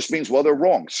 It just means, well, they're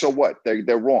wrong. So what?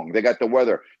 They're wrong. They got the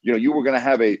weather. You were going to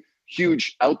have a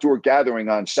huge outdoor gathering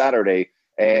on Saturday,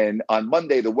 and on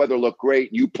Monday the weather looked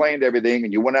great. You planned everything,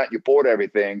 and you went out and you bought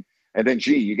everything, And then,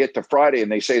 you get to Friday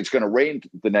and they say it's going to rain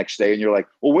the next day. And you're like,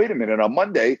 well, wait a minute. On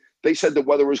Monday, they said the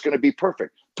weather was going to be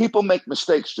perfect. People make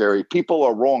mistakes, Jerry. People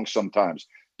are wrong sometimes.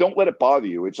 Don't let it bother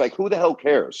you. It's like, who the hell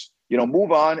cares?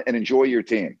 Move on and enjoy your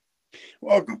team.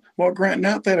 Well, Grant,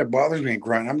 not that it bothers me,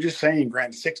 Grant. I'm just saying,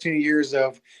 Grant, 16 years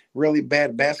of really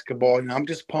bad basketball, I'm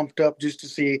just pumped up just to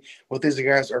see what these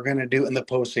guys are going to do in the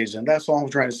postseason. That's all I'm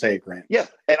trying to say, Grant. Yeah,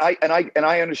 and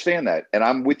I understand that, and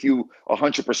I'm with you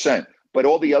 100%. But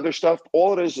all the other stuff,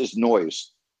 all it is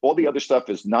noise. All the other stuff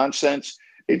is nonsense.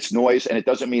 It's noise, and it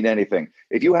doesn't mean anything.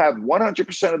 If you have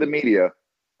 100% of the media,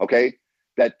 okay,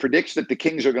 that predicts that the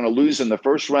Kings are going to lose in the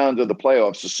first round of the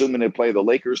playoffs, assuming they play the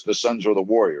Lakers, the Suns, or the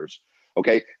Warriors,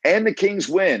 okay, and the Kings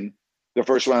win the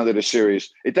first round of the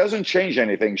series, it doesn't change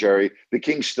anything, Jerry. The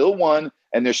Kings still won,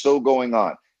 and they're still going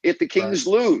on. If the Kings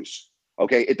lose,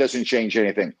 okay, it doesn't change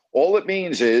anything. All it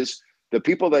means is the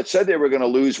people that said they were going to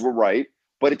lose were right,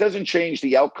 but it doesn't change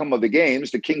the outcome of the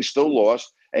games. The Kings still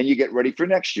lost, and you get ready for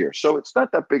next year. So it's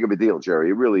not that big of a deal, Jerry.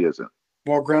 It really isn't.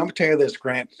 Well, Grant, I'm going to tell you this,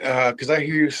 Grant, because I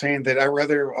hear you saying that I'd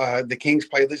rather the Kings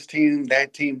play this team,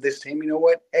 that team, this team. You know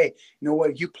what? Hey, you know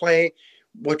what? You play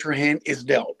what your hand is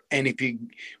dealt. And if you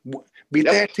beat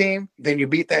that team, then you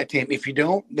beat that team. If you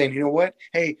don't, then you know what?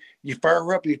 Hey, you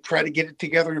fire up, you try to get it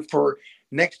together for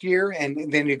next year,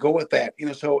 and then you go with that.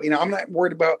 So I'm not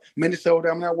worried about Minnesota.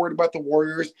 I'm not worried about the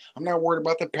Warriors. I'm not worried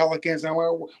about the Pelicans. I'm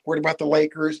not worried about the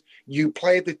Lakers. You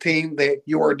play the team that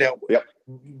you are dealt with. Yep.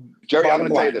 Jerry, I'm going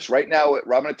to tell you this right now. I'm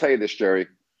going to tell you this, Jerry.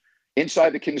 Inside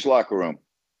the Kings locker room,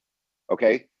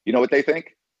 okay, you know what they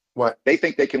think? What? They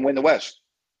think they can win the West.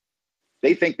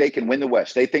 They think they can win the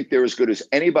West. They think they're as good as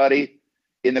anybody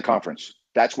in the conference.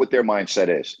 That's what their mindset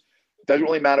is. It doesn't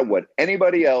really matter what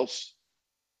anybody else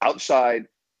outside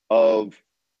of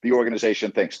the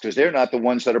organization thinks, because they're not the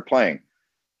ones that are playing.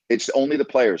 It's only the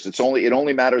players. It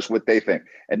only matters what they think.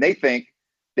 And they think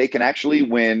they can actually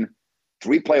win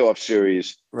 3 playoff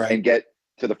series and get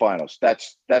to the finals.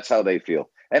 That's how they feel.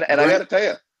 And I got to tell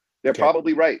you, they're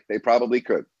probably right. They probably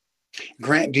could.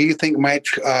 Grant, do you think Mike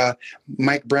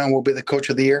Brown will be the coach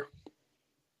of the year?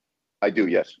 I do,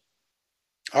 yes.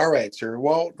 All right, sir.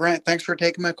 Well, Grant, thanks for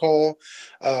taking my call.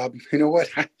 You know what?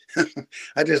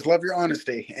 I just love your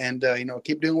honesty, and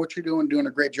keep doing what you're doing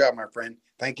a great job, my friend.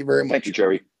 Thank you very much. Thank you,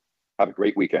 Jerry. Have a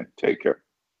great weekend. Take care.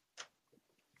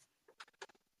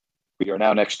 We are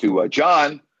now next to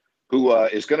John, who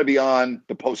is going to be on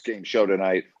the post-game show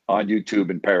tonight on YouTube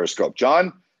and Periscope.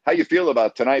 John, how you feel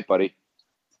about tonight, buddy?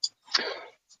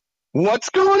 What's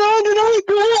going on tonight?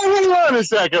 Hang on a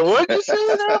second. What did you say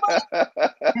there?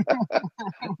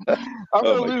 I'm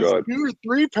going to lose 2 or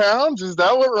 3 pounds. Is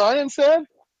that what Ryan said?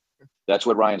 That's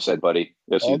what Ryan said, buddy.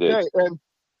 Yes, he did.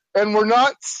 And we're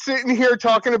not sitting here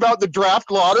talking about the draft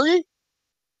lottery?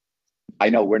 I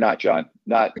know we're not, John.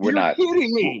 We're not. You're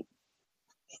kidding me.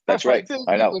 That's right.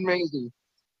 I know. Amazing.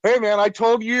 Hey, man, I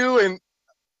told you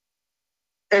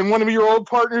and one of your old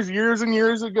partners years and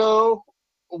years ago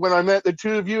when I met the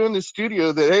two of you in the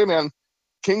studio that, hey, man,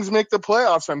 Kings make the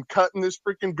playoffs. I'm cutting this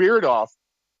freaking beard off.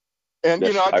 And,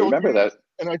 yes, I remember that.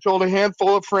 And I told a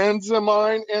handful of friends of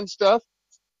mine and stuff.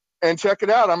 And check it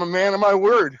out. I'm a man of my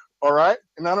word. All right.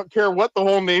 And I don't care what the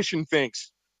whole nation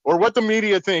thinks or what the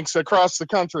media thinks across the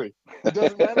country. It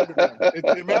doesn't matter to them.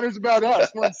 It matters about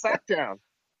us. We're in Sacktown.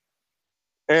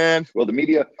 And well, the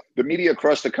media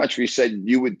across the country said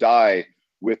you would die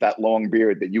with that long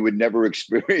beard, that you would never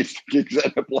experience the Kings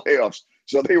in the playoffs.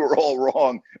 So they were all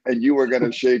wrong, and you were going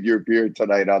to shave your beard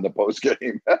tonight on the post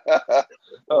game.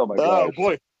 Oh my God! Oh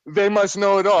boy, they must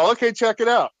know it all. Okay, check it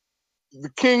out. The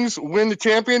Kings win the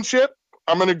championship.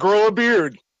 I'm going to grow a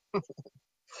beard.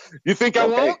 You think I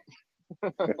won't?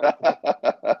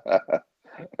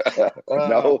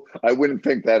 No, I wouldn't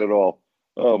think that at all.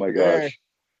 Oh my gosh.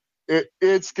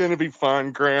 It's going to be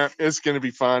fun, Grant. It's going to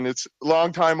be fun. It's a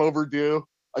long time overdue.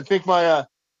 I think my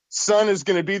son is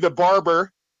going to be the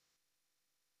barber.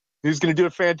 He's going to do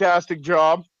a fantastic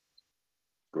job.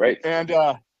 Great. And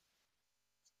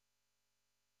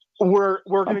we're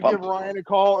going to give Ryan a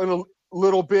call in a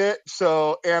little bit.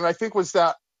 So, and I think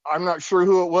I'm not sure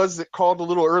who it was that called a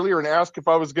little earlier and asked if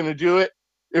I was going to do it,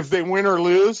 if they win or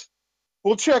lose.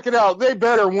 We'll check it out. They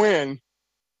better win.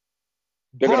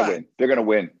 They're going to win. They're going to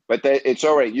win. But it's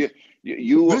all right. This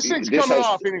thing's coming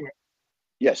off anyway.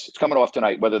 Yes, it's coming off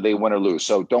tonight, whether they win or lose.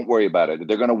 So don't worry about it.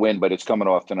 They're going to win, but it's coming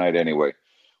off tonight anyway.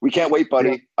 We can't wait, buddy.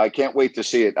 Yeah. I can't wait to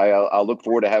see it. I'll look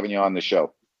forward to having you on the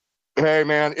show. Hey,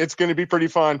 man, it's going to be pretty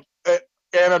fun.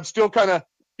 And I'm still kind of,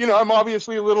 I'm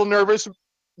obviously a little nervous,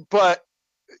 but,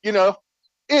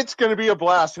 it's going to be a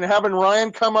blast. And having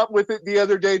Ryan come up with it the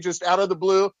other day just out of the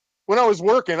blue when I was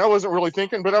working, I wasn't really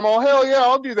thinking, but I'm all, hell yeah,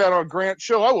 I'll do that on Grant's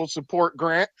show. I will support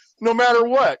Grant no matter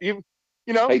what. You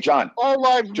know, Hey, John. all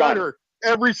lives matter,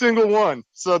 every single one.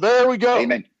 So there we go.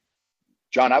 Amen.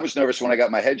 John, I was nervous when I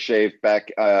got my head shaved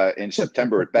back in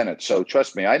September at Bennett. So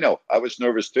trust me, I know. I was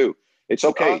nervous too. It's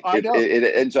okay.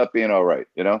 It ends up being all right,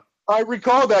 you know? I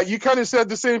recall that. You kind of said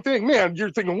the same thing. Man,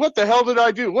 you're thinking, what the hell did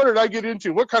I do? What did I get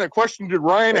into? What kind of question did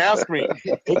Ryan ask me?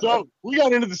 So we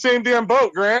got into the same damn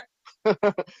boat, Grant.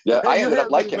 Yeah, I ended up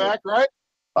liking back, it. Right?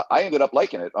 I ended up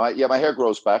liking it. Yeah, my hair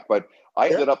grows back, but I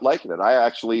ended up liking it. I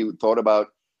actually thought about,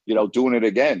 doing it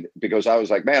again because I was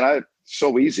like, man, it's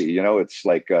so easy. It's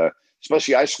like,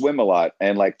 especially I swim a lot.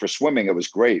 And like for swimming, it was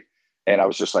great. And I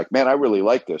was just like, man, I really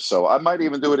like this. So I might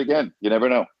even do it again. You never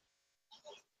know.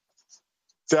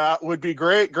 That would be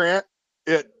great, Grant.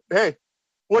 Hey,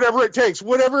 whatever it takes,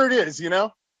 whatever it is,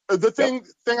 The thing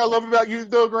I love about you,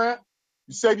 though, Grant,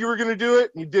 you said you were going to do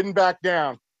it, and you didn't back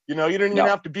down. You didn't even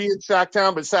have to be in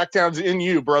Sacktown, but Sacktown's in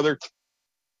you, brother.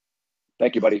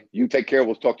 Thank you, buddy. You take care.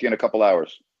 We'll talk to you in a couple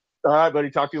hours. All right, buddy.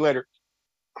 Talk to you later.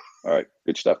 All right.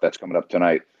 Good stuff. That's coming up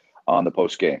tonight on the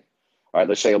post game. All right.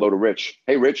 Let's say hello to Rich.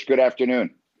 Hey, Rich. Good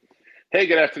afternoon. Hey,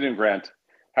 good afternoon, Grant.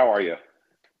 How are you?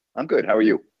 I'm good. How are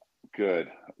you? Good.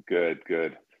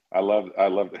 I love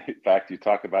the fact you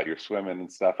talk about your swimming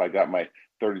and stuff. I got my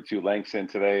 32 lengths in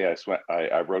today.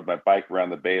 I rode my bike around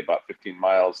the bay about 15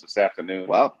 miles this afternoon.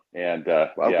 Wow. And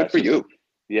good for you.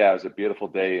 It was a beautiful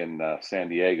day in San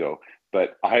Diego.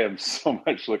 But I am so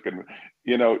much looking,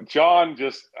 John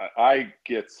I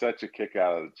get such a kick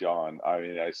out of John. I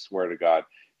mean, I swear to God,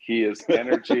 his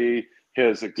energy,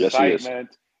 his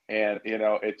excitement. And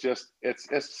it's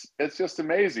just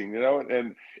amazing,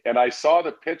 And I saw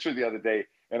the picture the other day,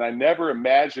 and I never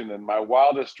imagined in my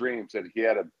wildest dreams that he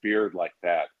had a beard like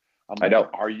that. I know.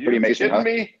 Are you pretty amazing, kidding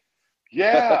me?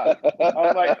 Yeah.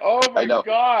 I'm like, oh my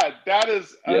God, that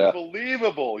is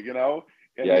unbelievable, And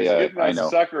he's getting that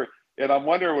sucker, and I'm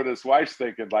wondering what his wife's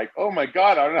thinking. Like, oh my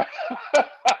God, I don't know.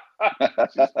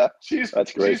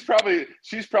 That's great.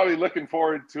 She's probably looking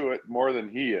forward to it more than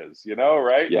he is,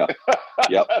 right? Yeah.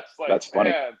 Yep. That's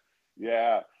funny. Man.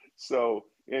 Yeah. So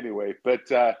anyway,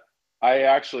 but I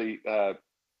actually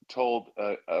told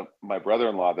my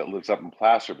brother-in-law that lives up in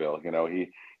Placerville.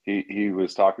 He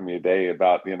was talking to me today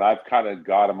about I've kind of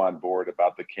got him on board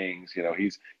about the Kings.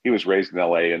 He was raised in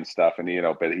LA and stuff, and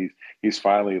but he's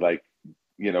finally like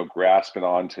grasping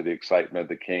on to the excitement of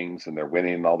the Kings and they're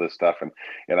winning and all this stuff.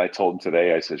 And I told him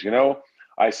today,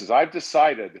 I says, I've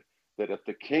decided that if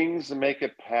the Kings make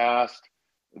it past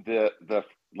the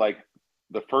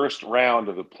first round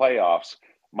of the playoffs,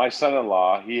 my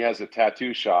son-in-law, he has a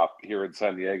tattoo shop here in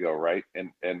San Diego, right?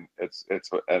 And it's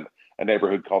a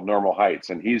neighborhood called Normal Heights.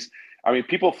 And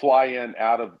people fly in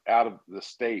out of the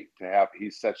state to have,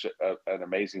 he's such an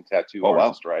amazing tattoo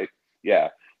artist, right? Yeah.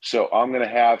 So I'm going to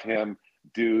have him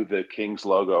do the Kings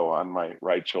logo on my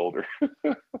right shoulder.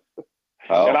 And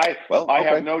I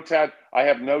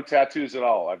have no tattoos at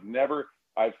all.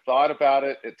 I've thought about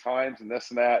it at times and this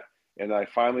and that. And I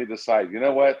finally decided, you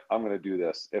know what? I'm going to do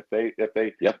this. If they,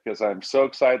 because I'm so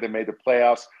excited they made the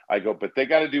playoffs. I go, but they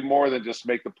got to do more than just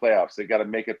make the playoffs. They got to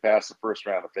make it past the first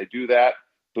round. If they do that,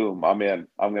 boom, I'm in.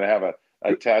 I'm going to have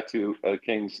a tattoo, a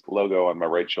Kings logo on my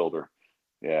right shoulder.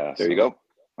 Yeah. There you go.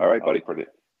 All right, buddy.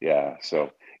 Yeah.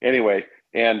 So anyway,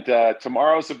 and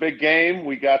tomorrow's a big game.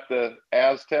 We got the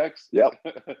Aztecs. Yep.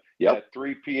 At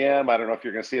 3 p.m. I don't know if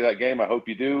you're going to see that game. I hope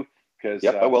you do. Because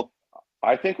I will.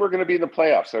 I think we're going to be in the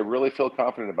playoffs. I really feel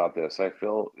confident about this. I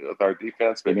feel with our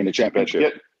defense. But, the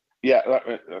championship.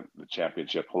 The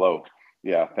championship. Hello.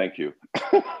 Yeah, thank you.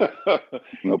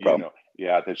 No problem.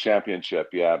 The championship.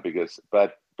 Yeah,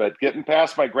 but getting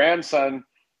past my grandson's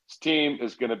team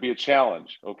is going to be a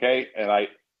challenge. Okay, and I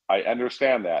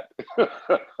understand that.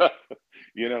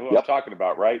 You know who I'm talking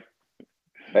about, right?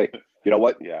 Hey, you know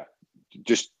what? Yeah.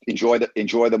 Just enjoy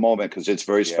the moment because it's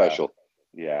very special.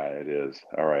 Yeah, it is.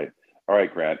 All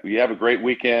right, Grant. You have a great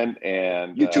weekend,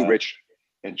 and you too, Rich.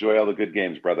 Enjoy all the good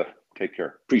games, brother. Take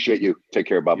care. Appreciate you. Take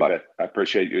care. Bye-bye. I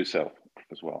appreciate yourself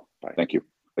as well. Bye. Thank you.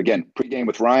 Again, pregame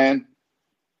with Ryan,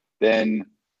 then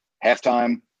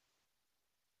halftime,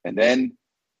 and then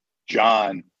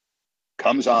John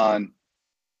comes on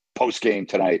postgame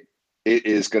tonight. It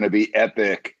is going to be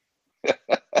epic.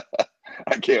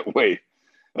 I can't wait.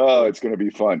 Oh, it's going to be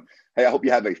fun. Hey, I hope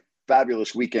you have a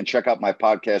fabulous weekend. Check out my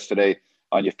podcast today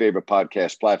on your favorite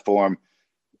podcast platform.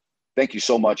 Thank you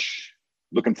so much.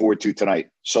 Looking forward to tonight.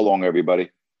 So long,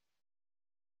 everybody.